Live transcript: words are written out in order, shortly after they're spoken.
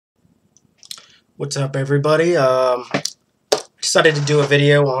What's up, everybody? Decided to do a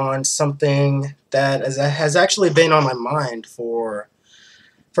video on something that has actually been on my mind for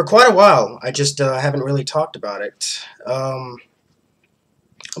quite a while. I just haven't really talked about it. But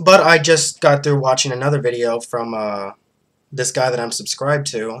I just got through watching another video from this guy that I'm subscribed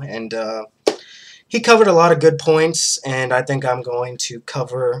to, and he covered a lot of good points, and I think I'm going to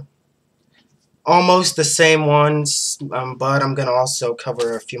cover almost the same ones, but I'm going to also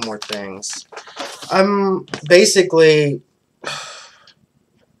cover a few more things. I'm basically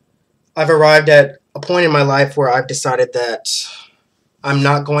I've arrived at a point in my life where I've decided that I'm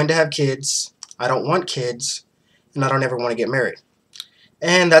not going to have kids, I don't want kids, and I don't ever want to get married.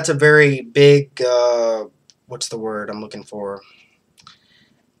 And that's a very big, what's the word I'm looking for?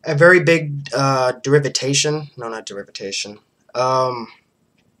 A very big derivation. No, not derivation.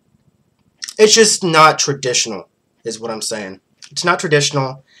 It's just not traditional, is what I'm saying. It's not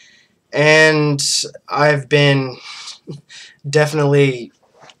traditional, and I've been definitely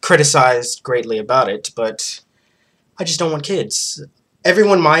criticized greatly about it, but I just don't want kids.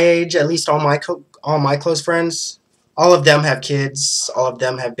 Everyone my age, at least all my close friends, all of them have kids. All of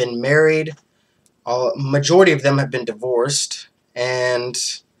them have been married. Majority of them have been divorced, and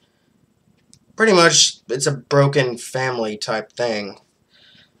pretty much it's a broken family type thing.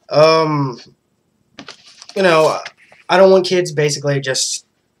 Um, you know, I don't want kids. Basically, just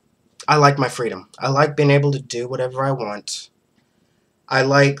I like my freedom. I like being able to do whatever I want. I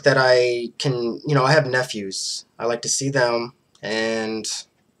like that I can, I have nephews. I like to see them, and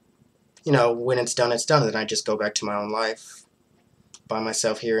when it's done, it's done. Then I just go back to my own life by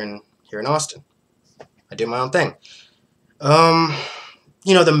myself here in Austin. I do my own thing. Um,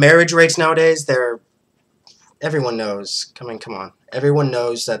 the marriage rates nowadays, everyone knows. Come on. Everyone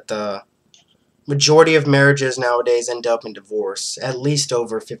knows that the majority of marriages nowadays end up in divorce. At least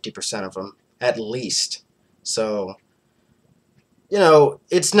over 50% of them. At least. So,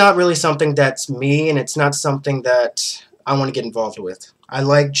 it's not really something that's me, and it's not something that I want to get involved with. I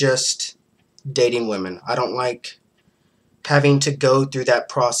like just dating women. I don't like having to go through that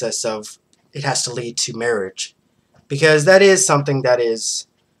process of it has to lead to marriage, because that is something that is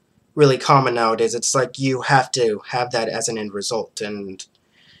really common nowadays. It's like you have to have that as an end result, and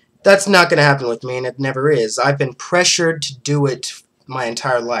that's not going to happen with me, and it never is. I've been pressured to do it my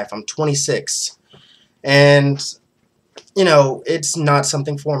entire life. I'm 26, and it's not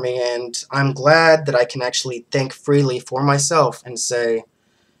something for me, and I'm glad that I can actually think freely for myself and say,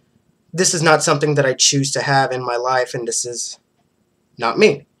 this is not something that I choose to have in my life, and this is not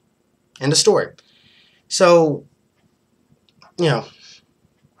me. End of story. So, you know,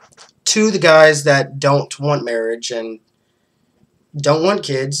 to the guys that don't want marriage and don't want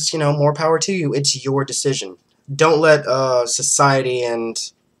kids, more power to you. It's your decision. Don't let society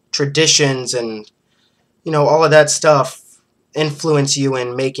and traditions and, all of that stuff influence you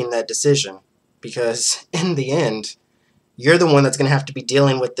in making that decision. Because in the end, you're the one that's going to have to be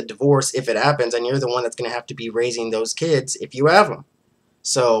dealing with the divorce if it happens, and you're the one that's going to have to be raising those kids if you have them.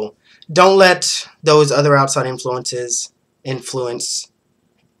 So don't let those other outside influences influence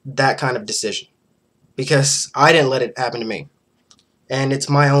that kind of decision, because I didn't let it happen to me, and it's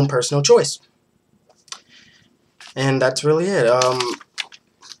my own personal choice. And that's really it.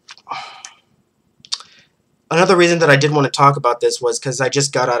 Another reason that I did want to talk about this was because I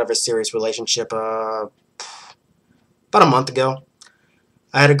just got out of a serious relationship about a month ago.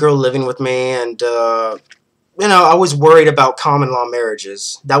 I had a girl living with me, and I was worried about common law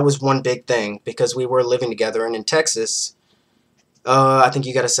marriages. That was one big thing, because we were living together, and in Texas, I think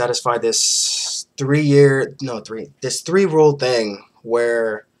you got to satisfy this this 3 rule thing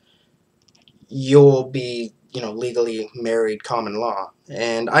where you'll be, legally married common law.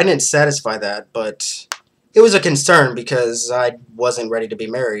 And I didn't satisfy that, but it was a concern because I wasn't ready to be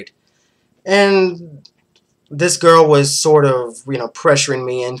married. And this girl was sort of, pressuring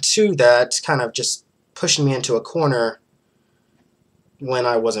me into that, kind of just pushing me into a corner when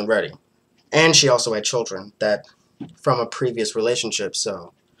I wasn't ready. And she also had children that from a previous relationship,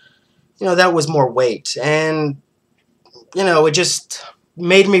 so that was more weight. And it just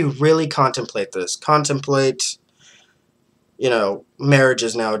made me really contemplate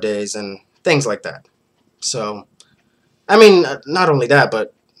marriages nowadays and things like that. So I mean, not only that,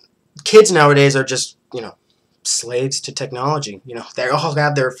 but kids nowadays are just slaves to technology. They all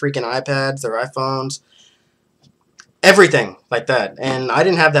have their freaking iPads, their iPhones, everything like that. And I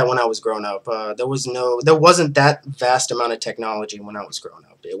didn't have that when I was growing up. There wasn't that vast amount of technology when I was growing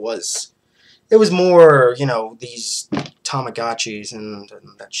up. It was more, these Tamagotchis and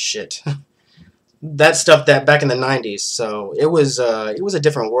that shit. That stuff that back in the 90s. So it was a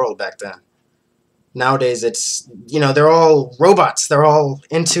different world back then. Nowadays, it's, they're all robots. They're all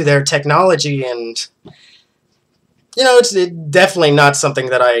into their technology, and, it's definitely not something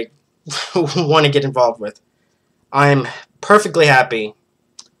that I want to get involved with. I'm perfectly happy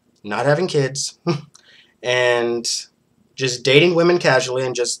not having kids and just dating women casually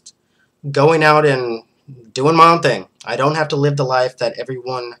and just going out and doing my own thing. I don't have to live the life that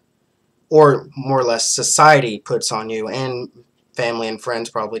everyone, or more or less society, puts on you, and family and friends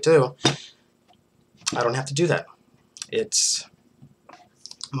probably too. I don't have to do that. It's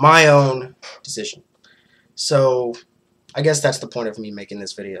my own decision. So I guess that's the point of me making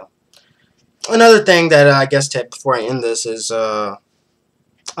this video. Another thing that I guess before I end this is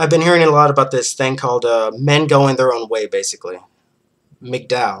I've been hearing a lot about this thing called men going their own way, basically.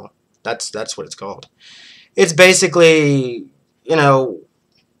 MGTOW. That's what it's called. It's basically,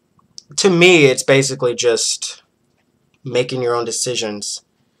 to me, it's basically just making your own decisions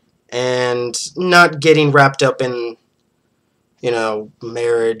and not getting wrapped up in,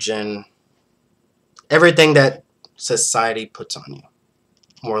 marriage and everything that society puts on you,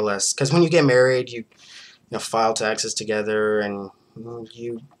 more or less. Because when you get married, you file taxes together and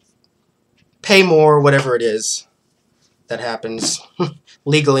you pay more, whatever it is that happens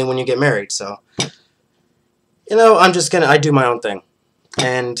legally when you get married. So, I do my own thing.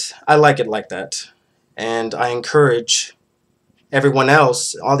 And I like it like that. And I encourage everyone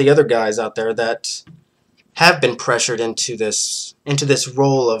else, all the other guys out there that have been pressured into this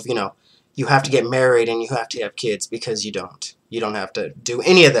role of, you have to get married and you have to have kids, because you don't. You don't have to do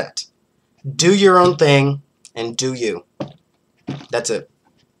any of that. Do your own thing and do you. That's it.